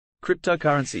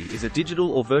Cryptocurrency is a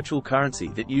digital or virtual currency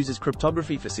that uses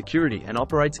cryptography for security and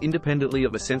operates independently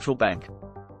of a central bank.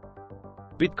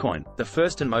 Bitcoin, the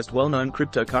first and most well-known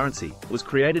cryptocurrency, was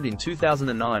created in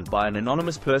 2009 by an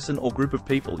anonymous person or group of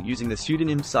people using the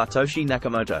pseudonym Satoshi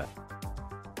Nakamoto.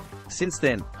 Since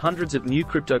then, hundreds of new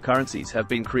cryptocurrencies have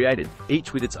been created,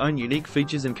 each with its own unique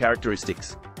features and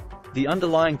characteristics. The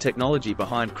underlying technology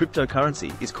behind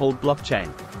cryptocurrency is called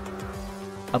blockchain.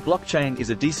 A blockchain is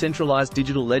a decentralized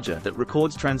digital ledger that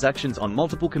records transactions on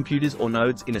multiple computers or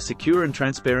nodes in a secure and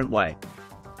transparent way.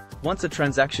 Once a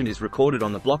transaction is recorded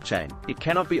on the blockchain, it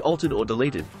cannot be altered or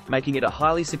deleted, making it a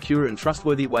highly secure and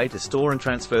trustworthy way to store and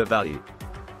transfer value.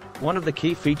 One of the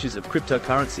key features of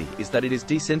cryptocurrency is that it is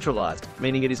decentralized,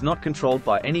 meaning it is not controlled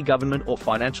by any government or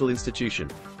financial institution.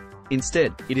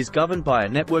 Instead, it is governed by a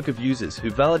network of users who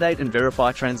validate and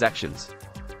verify transactions.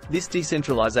 This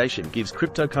decentralization gives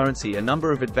cryptocurrency a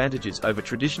number of advantages over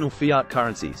traditional fiat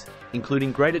currencies,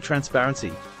 including greater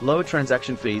transparency, lower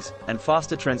transaction fees, and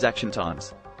faster transaction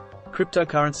times.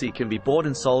 Cryptocurrency can be bought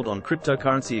and sold on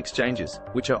cryptocurrency exchanges,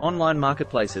 which are online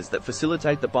marketplaces that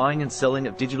facilitate the buying and selling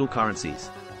of digital currencies.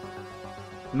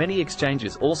 Many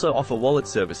exchanges also offer wallet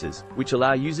services, which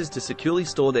allow users to securely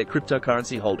store their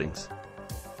cryptocurrency holdings.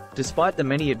 Despite the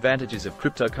many advantages of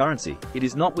cryptocurrency, it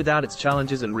is not without its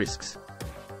challenges and risks.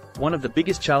 One of the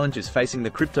biggest challenges facing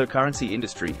the cryptocurrency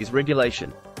industry is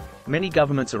regulation. Many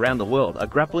governments around the world are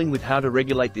grappling with how to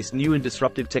regulate this new and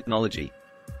disruptive technology.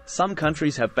 Some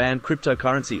countries have banned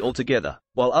cryptocurrency altogether,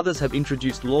 while others have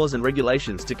introduced laws and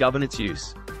regulations to govern its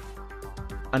use.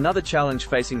 Another challenge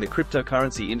facing the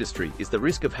cryptocurrency industry is the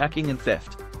risk of hacking and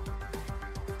theft.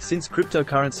 Since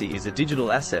cryptocurrency is a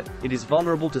digital asset, it is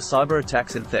vulnerable to cyber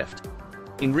attacks and theft.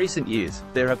 In recent years,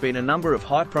 there have been a number of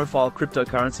high-profile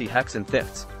cryptocurrency hacks and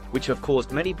thefts, which have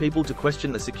caused many people to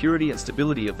question the security and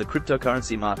stability of the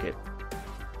cryptocurrency market.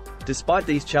 Despite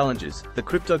these challenges, the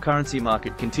cryptocurrency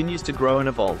market continues to grow and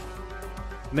evolve.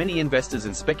 Many investors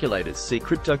and speculators see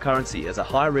cryptocurrency as a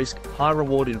high-risk,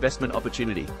 high-reward investment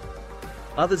opportunity.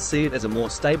 Others see it as a more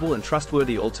stable and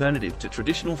trustworthy alternative to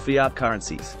traditional fiat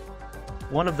currencies.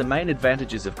 One of the main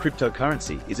advantages of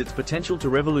cryptocurrency is its potential to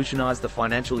revolutionize the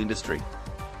financial industry.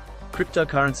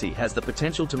 Cryptocurrency has the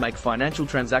potential to make financial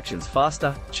transactions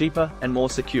faster, cheaper, and more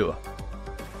secure.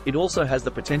 It also has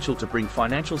the potential to bring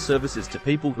financial services to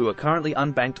people who are currently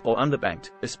unbanked or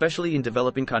underbanked, especially in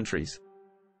developing countries.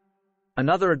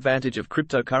 Another advantage of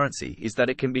cryptocurrency is that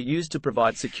it can be used to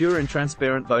provide secure and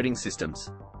transparent voting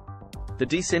systems. The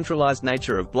decentralized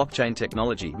nature of blockchain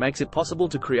technology makes it possible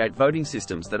to create voting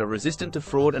systems that are resistant to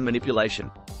fraud and manipulation.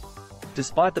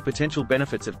 Despite the potential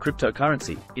benefits of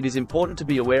cryptocurrency, it is important to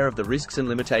be aware of the risks and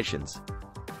limitations.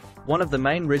 One of the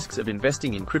main risks of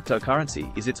investing in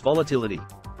cryptocurrency is its volatility.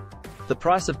 The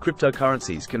price of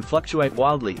cryptocurrencies can fluctuate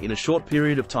wildly in a short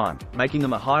period of time, making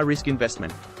them a high-risk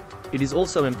investment. It is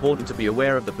also important to be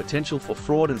aware of the potential for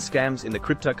fraud and scams in the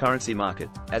cryptocurrency market,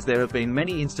 as there have been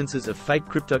many instances of fake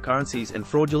cryptocurrencies and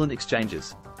fraudulent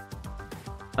exchanges.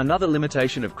 Another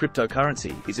limitation of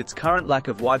cryptocurrency is its current lack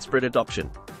of widespread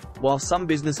adoption. While some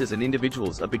businesses and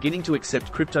individuals are beginning to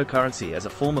accept cryptocurrency as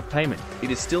a form of payment, it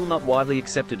is still not widely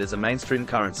accepted as a mainstream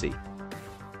currency.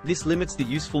 This limits the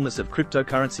usefulness of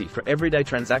cryptocurrency for everyday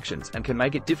transactions and can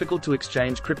make it difficult to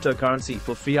exchange cryptocurrency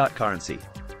for fiat currency.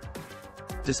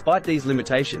 Despite these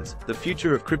limitations, the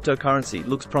future of cryptocurrency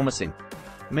looks promising.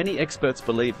 Many experts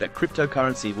believe that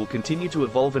cryptocurrency will continue to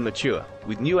evolve and mature,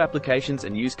 with new applications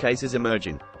and use cases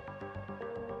emerging.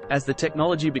 As the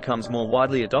technology becomes more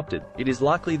widely adopted, it is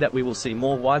likely that we will see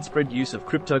more widespread use of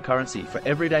cryptocurrency for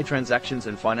everyday transactions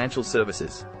and financial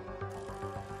services.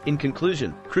 In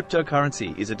conclusion,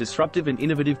 cryptocurrency is a disruptive and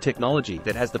innovative technology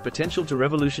that has the potential to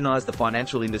revolutionize the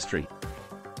financial industry.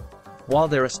 While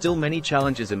there are still many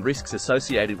challenges and risks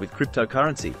associated with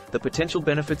cryptocurrency, the potential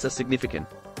benefits are significant.